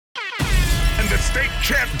the state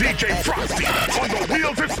champ DJ Frosty on the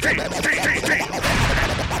wheels of steel.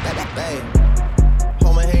 Hey,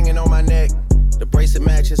 Homer hanging on my neck. The bracelet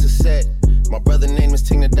match is a set. My brother name is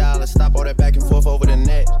Ting the Dollar. Stop all that back and forth over the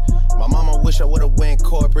net. My mama wish I would've went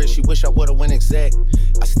corporate. She wish I would've went exec.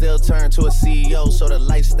 I still turn to a CEO, so the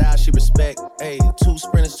lifestyle she respect. Hey, 2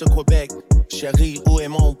 sprinters to Quebec. Cherie, où est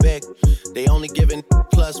mon bec? They only giving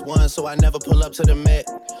 +1, so I never pull up to the Met.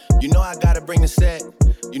 You know I gotta bring the set.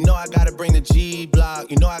 You know I gotta bring the G block.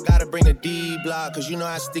 You know I gotta bring the D block. Cause you know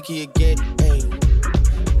how sticky it get. Hey. You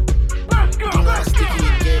know how sticky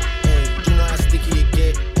it get. Hey. You know how sticky it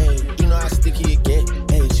get. Hey. You know how sticky it get.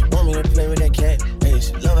 Hey. She want me to play with that cat. Hey.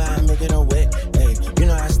 She love how I make it all wet. Hey. You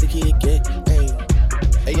know how sticky it get. Hey.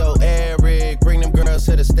 Hey yo, Eric, bring them girls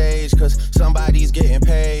to the stage. Cause somebody's getting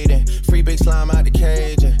paid. And free big slime out the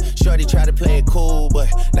cage. And shorty tried to play it cool, but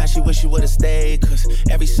now she wish she would've stayed. Cause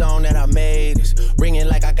every song that I made is ringing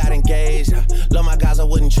like I got engaged. I love my guys, I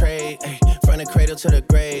wouldn't trade. Ay, from the cradle to the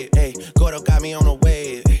grave. Ay, Gordo got me on the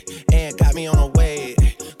wave. Ay, and got me on the wave.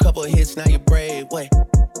 Ay, couple hits, now you're brave. Wait,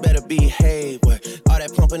 better behave. What? All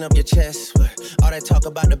that pumping up your chest. What? All that talk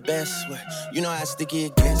about the best. What? You know how sticky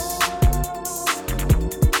it gets.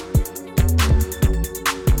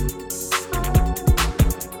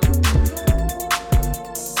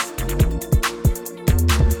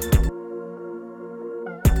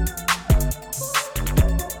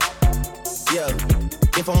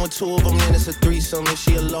 If I'm with 2 of them, then it's a threesome. If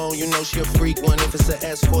she alone, you know she a freak one. If it's an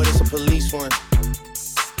escort, it's a police one.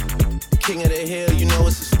 King of the hill, you know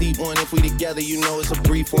it's a steep one. If we together, you know it's a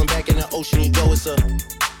brief one. Back in the ocean, you go, it's a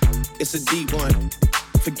deep one.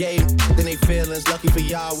 Forgave, then they feelings. Lucky for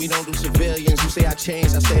y'all, we don't do civilians. You say I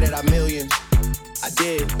changed, I say that I millions. I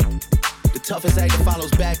did. The toughest act that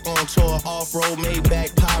follows back on tour. Off-road, made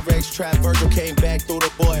back, Pyrex, trap, Virgil came back through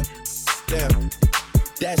the boy. Damn.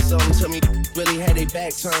 That's something to me, really had they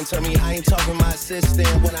back turned to me. I ain't talking my assistant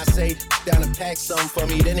when I say down to pack something for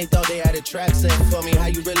me. Then they thought they had a trap set for me. How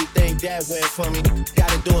you really think that went for me?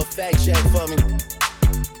 Gotta do a fact check for me.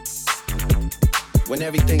 When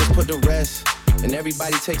everything is put to rest, and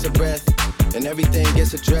everybody takes a breath, and everything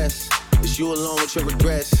gets addressed, it's you alone with your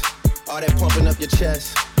regrets. All that pumping up your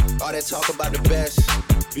chest, all that talk about the best.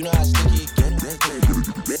 You know how sticky it gets. You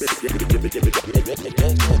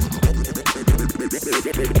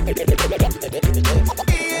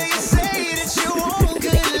say that you want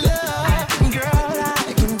good love, girl,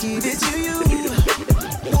 I can give it to you.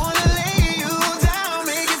 Wanna lay you down,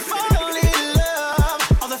 make you fall in love.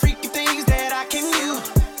 All the freaky things that I can do,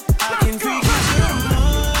 I can freak you till the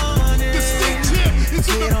morning.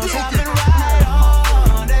 Get on top and ride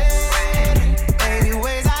all day. Any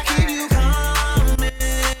ways I keep you coming,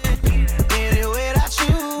 any way that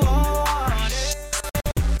you want it.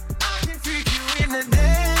 I can freak you in the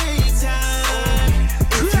daytime.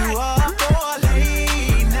 If you up for a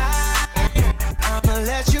late night, I'ma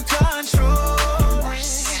let you control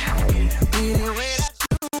it. Any way that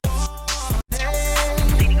you want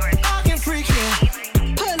it. I can freak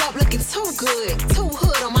you. Pull up looking too good, too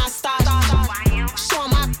hood on my style.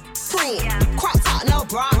 Showing my friend, crop top, no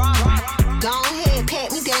bra. Go ahead,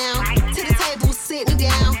 pat me down. To the table, sit me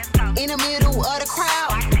down. In the middle of the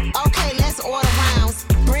crowd. Okay, let's order rounds.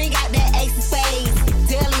 Bring out that ace of spades,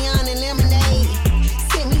 Deleon and lemonade.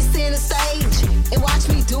 Sit me center stage and watch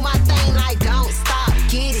me do my thing like don't stop.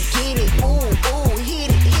 Get it, ooh,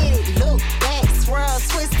 hit it. Look back, swirl,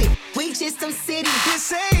 twist it. We just some city. You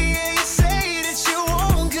say that you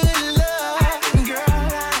want good love, girl,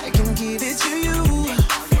 I can give it to you.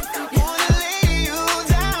 Wanna lay you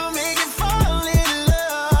down, make you fall in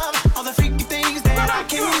love. All the freaky things that I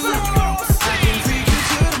can do, I can freak you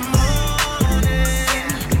till the morning.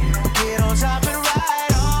 Get on top and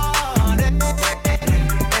ride all day.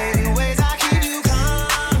 Any ways I keep you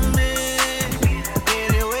coming,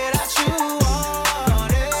 any way that you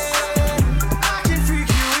want it. I can freak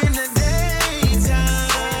you in the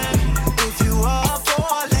daytime. If you up for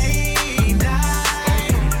a late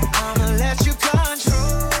night, I'ma let you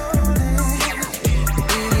control it.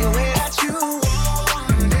 Any way that you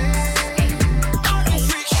want it. I can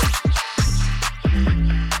freak you.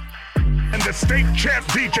 And the state champ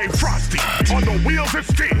DJ Frosty on the wheels of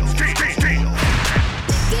steel.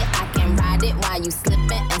 Yeah, I can ride it while you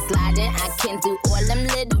slipping and sliding. I can do all them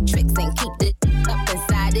little tricks and keep the up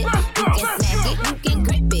inside it. You can smack it, you can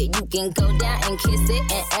grip it, you can go down and kiss it.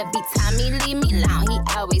 And every time he leave me alone, he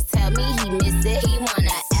always tell me he miss it. He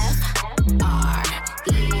wanna F-R-E-A-K,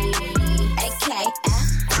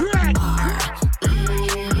 F-R-E-A-K,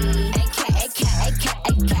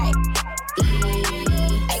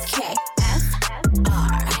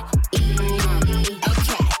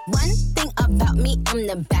 F-R-E-A-K. One thing about me I'm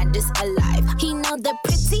the baddest alive. He know the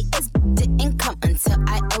prettiest didn't come until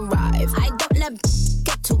I arrive. I don't let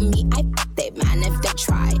get to me, I they man if they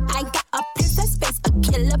try. I got a princess face, a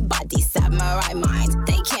killer body, samurai mind.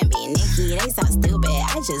 They can't be Nicki, they so stupid,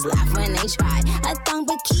 I just laugh when they try. A thong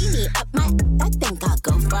bikini up my, I think I'll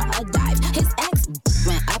go for a dive. His ex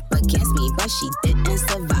went up against me, but she didn't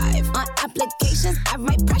survive. On applications, I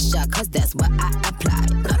write pressure, cause that's what I apply.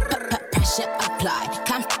 Pressure apply,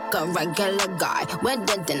 can't fuck a regular guy.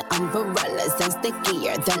 Wetter than umbrellas and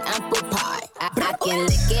stickier than apple pie. I can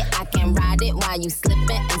lick it, I can ride it while you slipping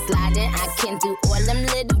and sliding. I can do all them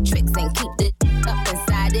little tricks and keep the up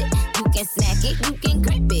inside it. You can snack it, you can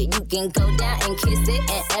grip it, you can go down and kiss it.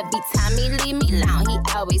 And every time he leave me alone, he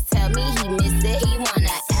always tell me he miss it. He wanna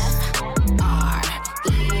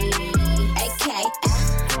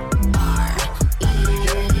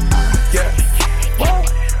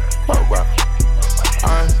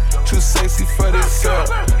I'm too sexy for this girl,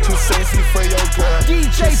 too sexy for your girl,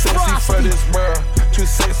 DJ too sexy Frosty. for this world, too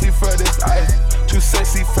sexy for this ice, too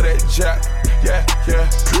sexy for that jack, yeah, yeah.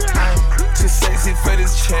 I'm too sexy for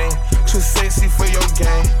this chain, too sexy for your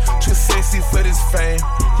game, too sexy for this fame,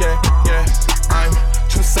 yeah, yeah. I'm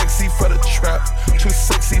too sexy for the trap, too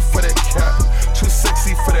sexy for that cap, too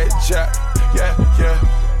sexy for that jack, yeah,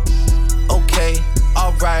 yeah. Okay,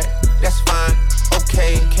 alright, that's fine.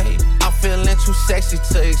 Okay, I'm feeling too sexy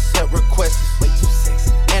to accept requests. Way too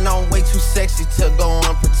sexy. And I'm way too sexy to go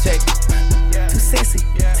unprotected. Too sexy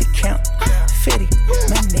to count. Fetty,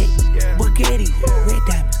 my neck, Bugatti, red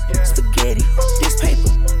diamonds, spaghetti. This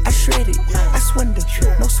paper, I shred it. I swindle,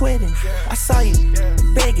 no sweating. I saw you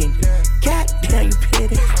begging. Goddamn, you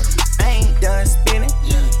petty. I ain't done spinning.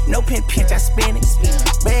 No pinch, I spin it.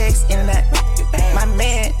 Bags in and out. My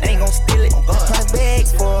man ain't gon' steal it. My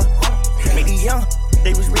bags for make the young,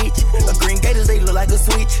 they was rich. A green gators, they look like a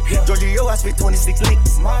switch. Georgia, yo, I spit 26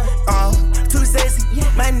 licks. Too sexy,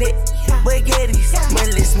 my neck, baguettes.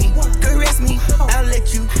 Molest me, caress me, I'll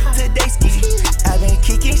let you today ski. I been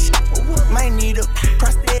kicking shit, might need a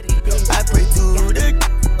prosthetic. I pray to the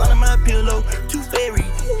on my pillow, too fairy.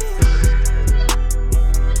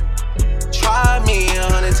 Try me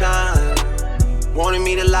 100 times. Wanted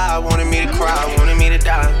me to lie, wanted me to cry, wanted me to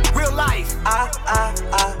die. Real life.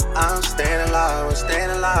 I'm staying alive, I'm staying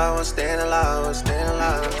alive, I'm staying alive, I'm staying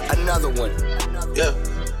alive. Another one. Yeah.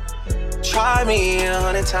 Try me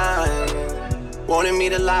 100 times. Wanted me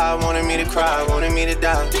to lie, wanted me to cry, wanted me to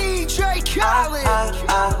die. DJ Khaled.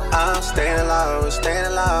 I'm staying alive, I'm staying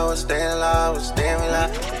alive, I'm staying alive, I'm staying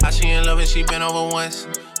alive. I she in love and she been over once.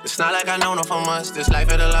 It's not like I know her for months. This life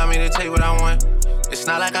had allowed me to take what I want. It's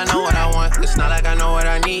not like I know what I want. It's not like I know what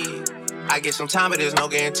I need. I get some time, but there's no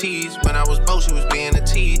guarantees. When I was broke, she was being a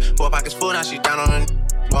tease. 4 pockets full, now she down on her.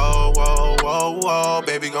 Whoa, whoa, whoa, whoa.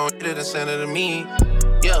 Baby gon' hit it and send it to me.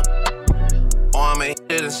 Yeah. Or I'ma hit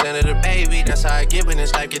it and send it to baby. That's how I get when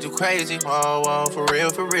this life get too crazy. Whoa, whoa, for real,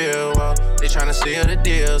 whoa. They tryna seal the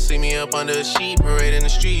deal. See me up under a sheet, parade in the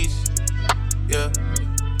streets. Yeah.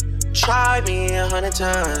 Try me 100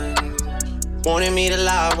 times. Wanted me to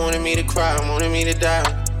lie, wanted me to cry, wanted me to die.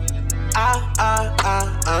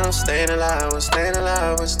 I'm staying alive, I'm staying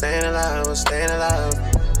alive, I'm staying alive, I'm staying alive.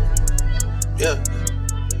 Yeah.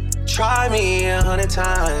 Try me 100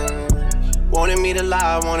 times. Wanted me to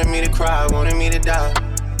lie, wanted me to cry, wanted me to die.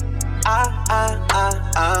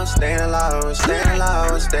 I'm staying alive, I'm staying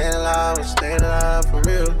alive, I'm staying alive, I'm staying alive, for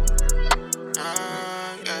real.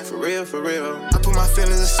 For real. I put my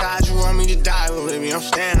feelings aside, you want me to die, but baby, I'm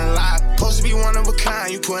staying alive. Supposed to be one of a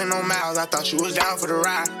kind, you putting on miles, I thought you was down for the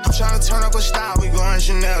ride. I'm trying to turn up a style, we going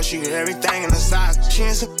Chanel, she get everything in the size. She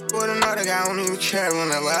ain't some with another guy, I don't even care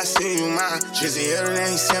whenever I see you mine. Just the other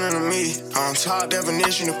day he sending to me, on top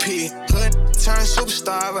definition of P. Hood turn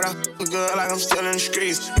superstar, but I f a girl like I'm still in the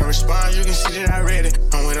streets. In response, you can see that I read it.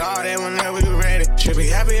 I'm with all that whenever you ready. Should be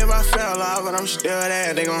happy if I fell off, but I'm still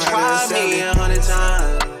there, they gon' have to accept Try me it. 100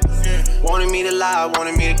 times. Wanted me to lie,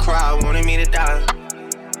 wanted me to cry, wanted me to die.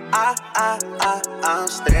 I'm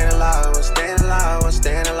staying alive, I'm staying alive, I'm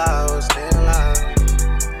staying alive, I'm staying alive.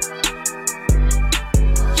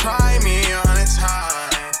 Try me 100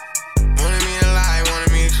 times. Wanted me to lie,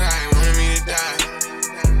 wanted me to cry, wanted me to die.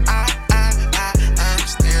 I'm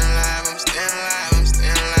staying alive, I'm staying alive, I'm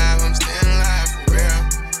staying alive, I'm staying alive, for real.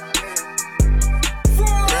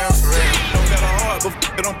 For real. Don't got a heart, but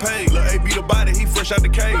it don't pay. Lil' A be the body, he fresh out the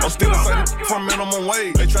cage. I'm still the same from minimum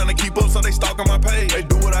wage. They tryna keep up, so they stalking my page. They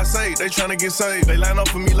do what I say, they tryna get saved. They line up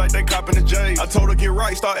for me like they copping the J. I told her get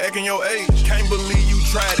right, start acting your age. Can't believe you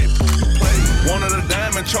tried it, you played. Wanted a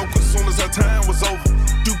diamond choke as soon as her time was over.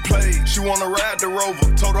 You Duplex, she wanna ride the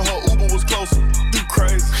Rover. Told her Uber was closer. You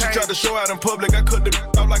crazy. She tried to show out in public. I cut the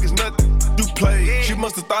out like it's nothing. Duplex, she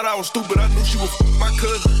must have thought I was stupid. I knew she was my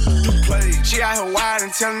cousin. Duplex, she out here wide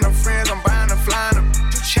and telling her friends I'm buying her, flying them.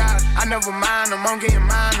 Too childish, I never mind them. I'm getting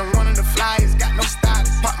mine. I'm one of the flyers, got no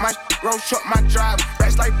stylist. Pop my road truck, my driver.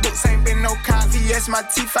 Racks like books, ain't been no college. Yes, my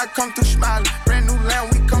teeth, I come through smiling. Brand new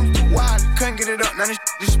land, we come through wild. Couldn't get it up, now this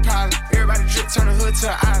just piling. Everybody drip, turn the hood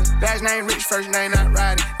to an island. Last name rich, first name not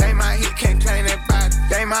riding. They my hit, can't claim that body.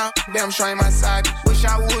 They my damn sure ain't my side. Wish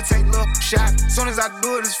I would take a little shot. Soon as I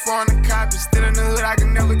do it, it's foreign the copy. Still in the hood, I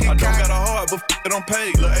can never get caught. I don't got a heart, but it don't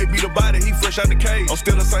pay. Lil' A be the body, he fresh out the cage. I'm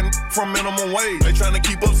still the same from minimum wage. They tryna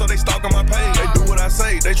keep up, so they stalking my page. They do what I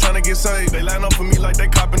say, they tryna get saved. They line up for me like they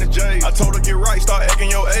copping the J. I told her get right, start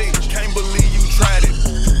acting your age. Can't believe you tried it.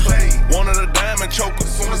 Play, wanted a diamond choker.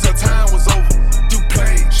 Soon as her time was over, you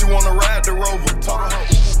played. She wanna ride the Rover. Told her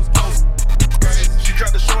Uber was close. She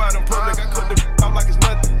tried to show out in public. I cut the out like it's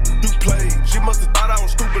nothing. You played. She must have thought I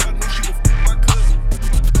was stupid. I knew she was my cousin.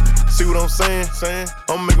 See what I'm saying?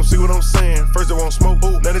 I'ma make them see what I'm saying. First they won't smoke,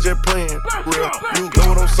 ooh, now they just playing. Real, you know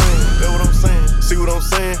what I'm saying? That's what I'm saying. See what I'm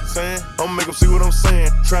saying? I'ma make them see what I'm saying.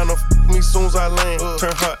 Tryna me soon as I land.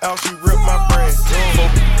 Turn her out, she rip my brand.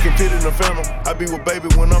 Can fit in the phantom. I be with baby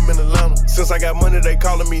when I'm in Atlanta. Since I got money, they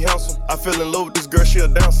calling me handsome. I fell in love with this girl, she a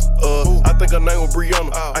dancer. I think her name was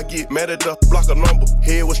Brianna. I get mad at the block a number.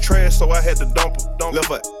 Head was trash, so I had to dump her. Left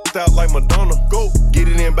her out like Madonna. Go get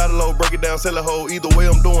it in, battle low, break it down, sell it whole. Either way,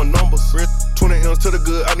 I'm doing numbers. 20 M's to the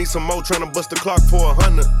good. I need some more. Tryna bust the clock for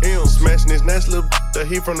 100 M's. Smashing this nice little that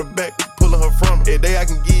he from the back, pulling her from me. Every day I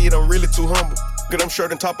can get it, I'm really too humble. Get them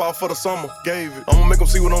shirt and top off for the summer. Gave it. I'ma make them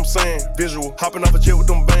see what I'm saying. Visual. Hopping off a jet with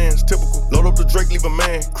them bands. Typical. Load up the Drake, leave a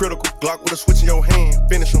man. Critical. Glock with a switch in your hand.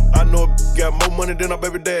 Finish him. I know a got more money than our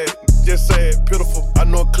baby dad. Just sad, pitiful. I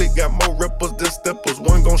know a clique got more rappers than steppers.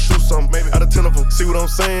 One gon' shoot something, maybe out of 10 of them. See what I'm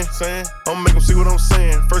saying? I'ma make them see what I'm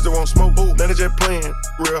saying. First they won't smoke, ooh, now they just playing.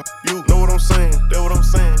 Real, you know what I'm saying? That's what I'm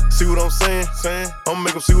saying. See what I'm saying? I'ma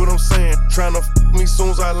make them see what I'm saying. Tryna me soon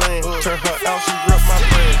as I land. Turn her out, she rep my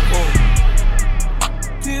brand.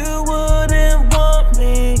 You wouldn't want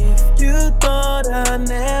me if you thought I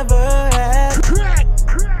never had.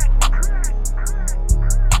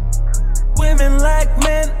 Women like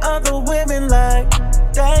men, other women like.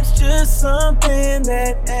 That's just something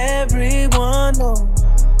that everyone knows.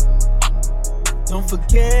 Don't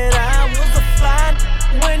forget I was a fly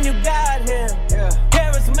when you got here.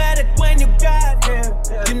 Charismatic when you got here.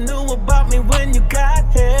 You knew about me when you got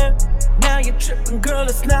here. Now you're tripping, girl,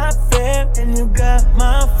 it's not fair. And you got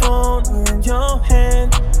my phone in your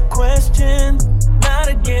hand. Question, not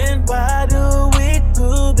again. Why do we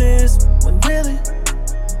do this when really,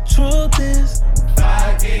 truth is, if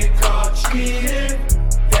I get caught cheating,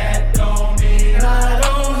 that don't mean I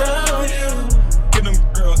don't love you. Get them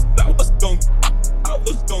girls, I was gon'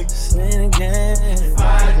 say it again. If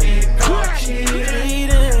I get caught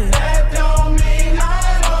cheating, that don't mean I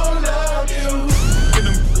don't love you. Get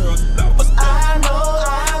them girls,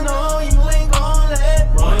 I know you ain't gon'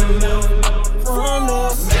 let one love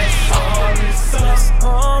mess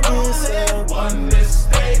all this up. One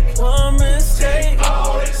mistake, take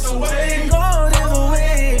all this away. One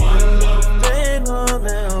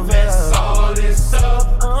love, mess all this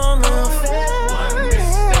up. One mistake,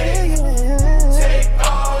 take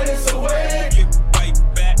all this away. get right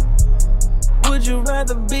back. Would you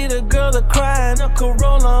rather be the girl that cry in a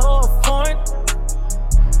Corolla or a foreign?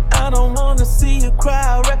 I don't wanna see you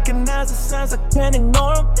cry. I recognize the signs, I can't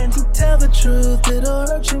ignore them. And to tell the truth, it'll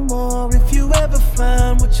hurt you more if you ever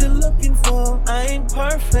find what you're looking for. I ain't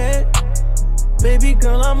perfect, baby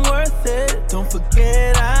girl, I'm worth it. Don't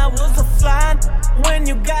forget I was a fly when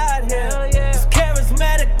you got here. Was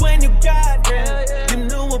charismatic when you got here. You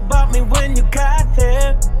knew about me when you got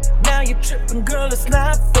here. Now you're tripping, girl, it's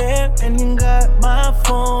not fair. And you got my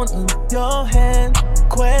phone in your hand.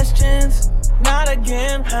 Questions, not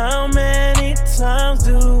again. How many times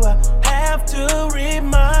do I have to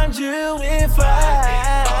remind you if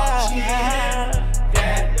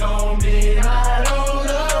That don't mean I don't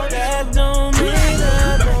love you. that don't mean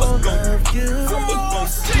I don't love you.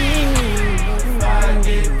 If I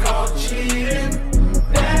get caught cheating,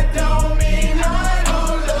 that don't mean I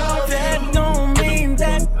don't love you. That don't mean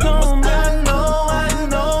I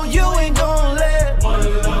know you ain't gon' let one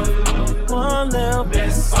love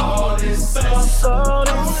Mess all this up. all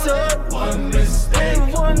this up.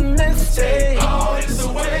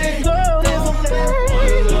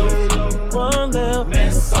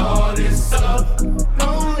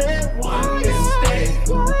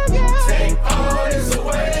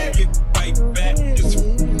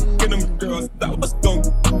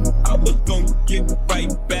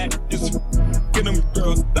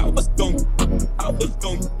 I was gon'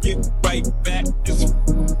 get right back. Just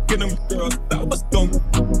get them girls, I was gon'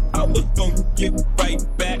 get right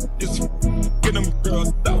back. Just get them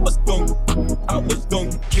girls, I was gon'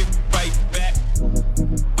 get right back.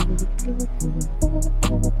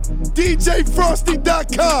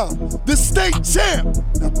 DJFrosty.com, the state champ.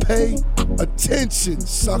 Now pay attention,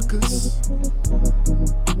 suckers.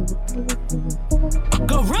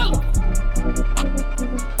 Gorilla.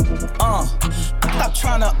 Stop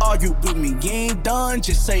tryna argue with me. You ain't done,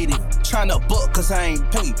 just say it. Tryna book, cause I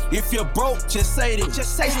ain't paid. If you're broke, just say it.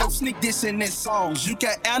 Just say stop sneak this in this songs. You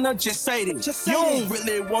got Anna, just say it. Just say you don't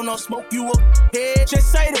really wanna smoke you up head.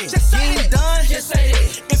 Just say it. Just say you ain't done, just say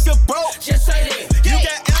it. If you're broke, just say it. You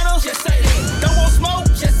got Anna, just say it. Don't want smoke,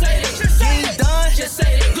 just say it. You ain't done, just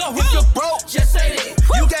say it. If you're broke, just say it.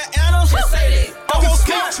 You got Anna, just say it. Don't want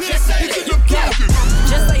smoke, just say it. Just say it.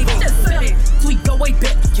 Just say it. We go way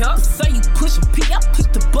back, y'all. Say you push a P, I push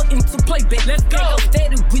the button to play back. Let's go.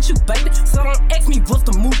 Steady with you, baby. So don't ask me what's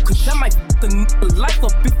the move, cause I might f*** the life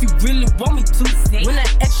up if you really want me to. When I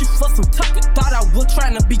asked you for some talk, you thought I was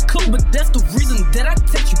trying to be cool, but that's the reason that I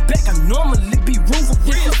take you back. I normally be rude.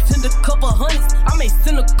 If you send a couple hundreds, I may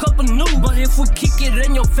send a couple new. But if we kick it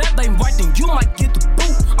in your fat ain't right, then you might get the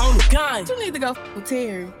boot on the gun. You need to go with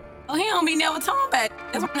Terry. Oh, he don't be never talking back.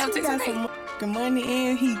 That's why I never text him. Money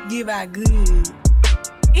and he give out good.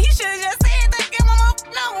 He should've just said that. Give him a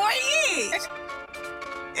number. Where he is?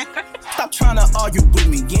 Stop tryna argue with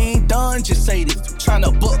me. You ain't done, just say it.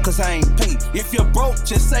 Tryna book, cause I ain't paid. If you're broke,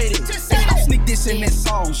 just say it. Stop sneak this in this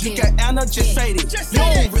songs. You got Anna, just say it. You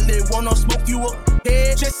don't really wanna smoke you up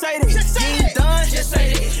head. Just say it. You ain't done, just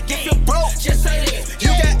say it. If you're broke, just say it. You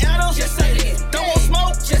got Anna, just say it. Don't want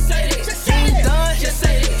smoke, just say it. You ain't done, just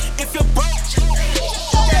say it. If you're broke,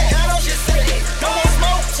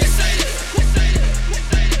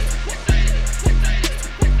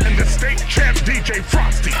 and the state champ DJ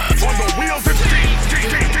Frosty on the wheels of steel.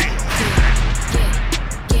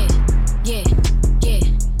 Yeah.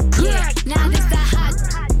 Now this the hot.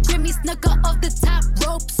 Jimmy Snooker off the top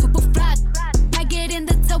rope, super flat. I get in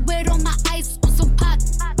the tub with all my ice on some pot.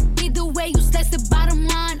 Either way you slice it, bottom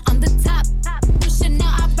line, I'm the top. Pushing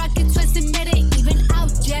out, I rock it twice and made it even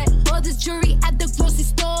out yet. All this jewelry at the grocery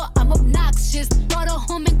store, I'm obnoxious. Bought a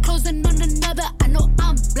home and closing on another, I know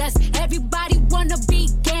I'm blessed. Everybody wanna be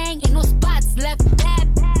gang, ain't no spots left. That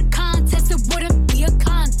contest, it wouldn't be a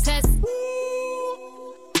contest.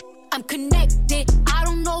 I'm connected, I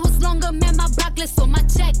don't know what's longer, man, my blacklist on my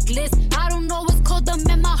checklist. I don't know what's colder,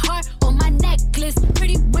 man, my heart on my necklace.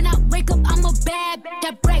 Pretty when I wake up, I'm a bad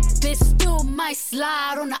that breakfast. Still might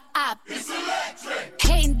slide on the op. It's electric.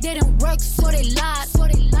 Hating didn't work, so they lied.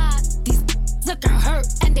 These looking hurt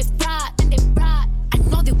and they fried. I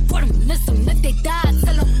know they wouldn't miss them if they died.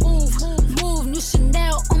 Tell them move. New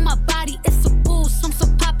Chanel on my body, it's a boost. I'm so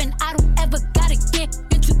poppin', I don't ever gotta get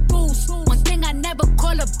introduced. One thing I never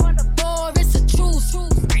call a door, it's a truce.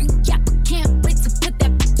 Yeah, I can't wait to put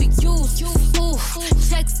that to use. Ooh,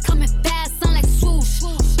 checks coming fast, sound like swoosh.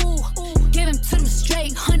 Ooh, give him to them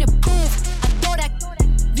straight, 100 proof. I thought that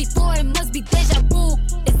before, it must be deja vu.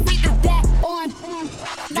 It's either that or I'm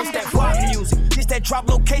this that rock music, this that drop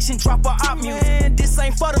location, drop a op music. Man, this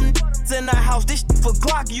ain't for them in the house, this for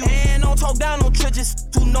Glock you. And don't talk down on trenches,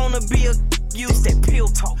 too known to be a you. This that pill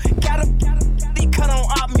talk, gotta be cut on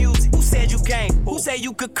op music. Who said you gang? Who said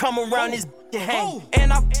you could come around this hang?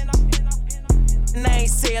 And I ain't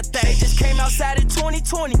say a thing. Just came outside in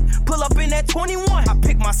 2020, pull up in that 21. I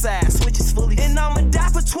pick my side, switches fully, and I'ma die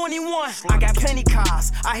for 21. I got plenty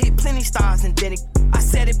cars, I hit plenty stars, and then I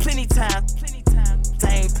said it plenty times.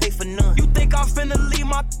 I ain't pay for none. You think I'm finna leave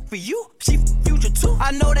my for you? She future too. I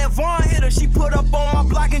know that Vaughn hit her. She put up on my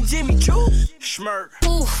block and Jimmy Choo. Schmurk.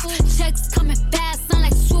 Ooh, checks coming fast, sound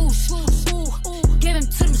like swoosh. Ooh, give him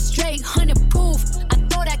to them straight, 100 proof. I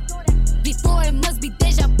thought that before, it must be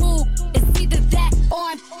deja vu. It's either that or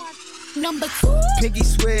I'm number 2. Piggy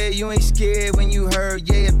swear you ain't scared when you heard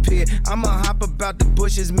yeah appear. I'ma hop about the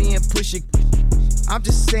bushes, me and push it. I'm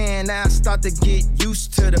just saying now I start to get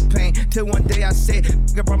used to the pain. Till one day I said,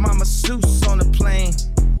 I brought my masseuse on the plane.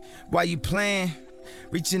 Why you playing?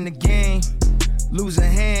 Reaching the game, lose a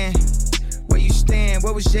hand. Where you stand?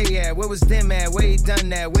 Where was Jay at? Where was them at? Where he done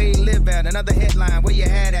that? Where he live at? Another headline, where you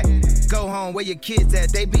had at? Go home, where your kids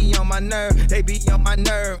at? They be on my nerve, they be on my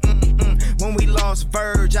nerve. When we lost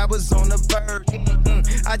Verge, I was on the verge.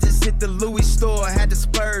 I just hit the Louis store, had to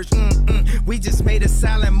splurge. We just made a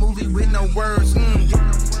silent movie with no words.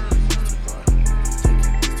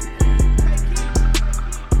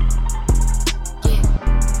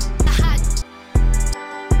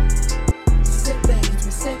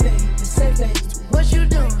 What you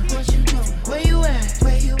doing?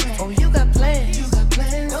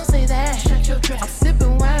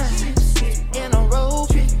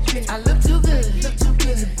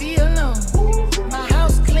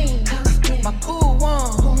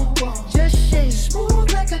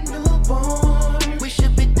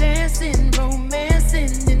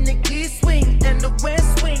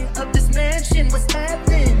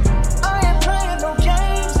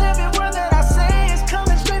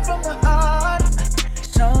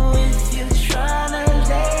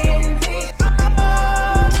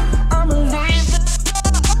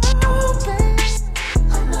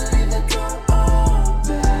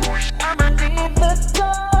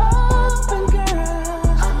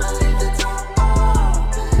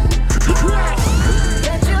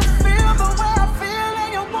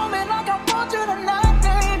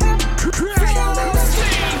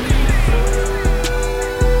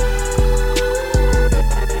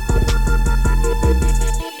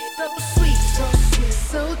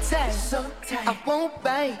 won't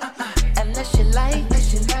bite. Unless you like,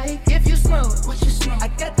 if you smoke, I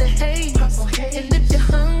got the haze. And if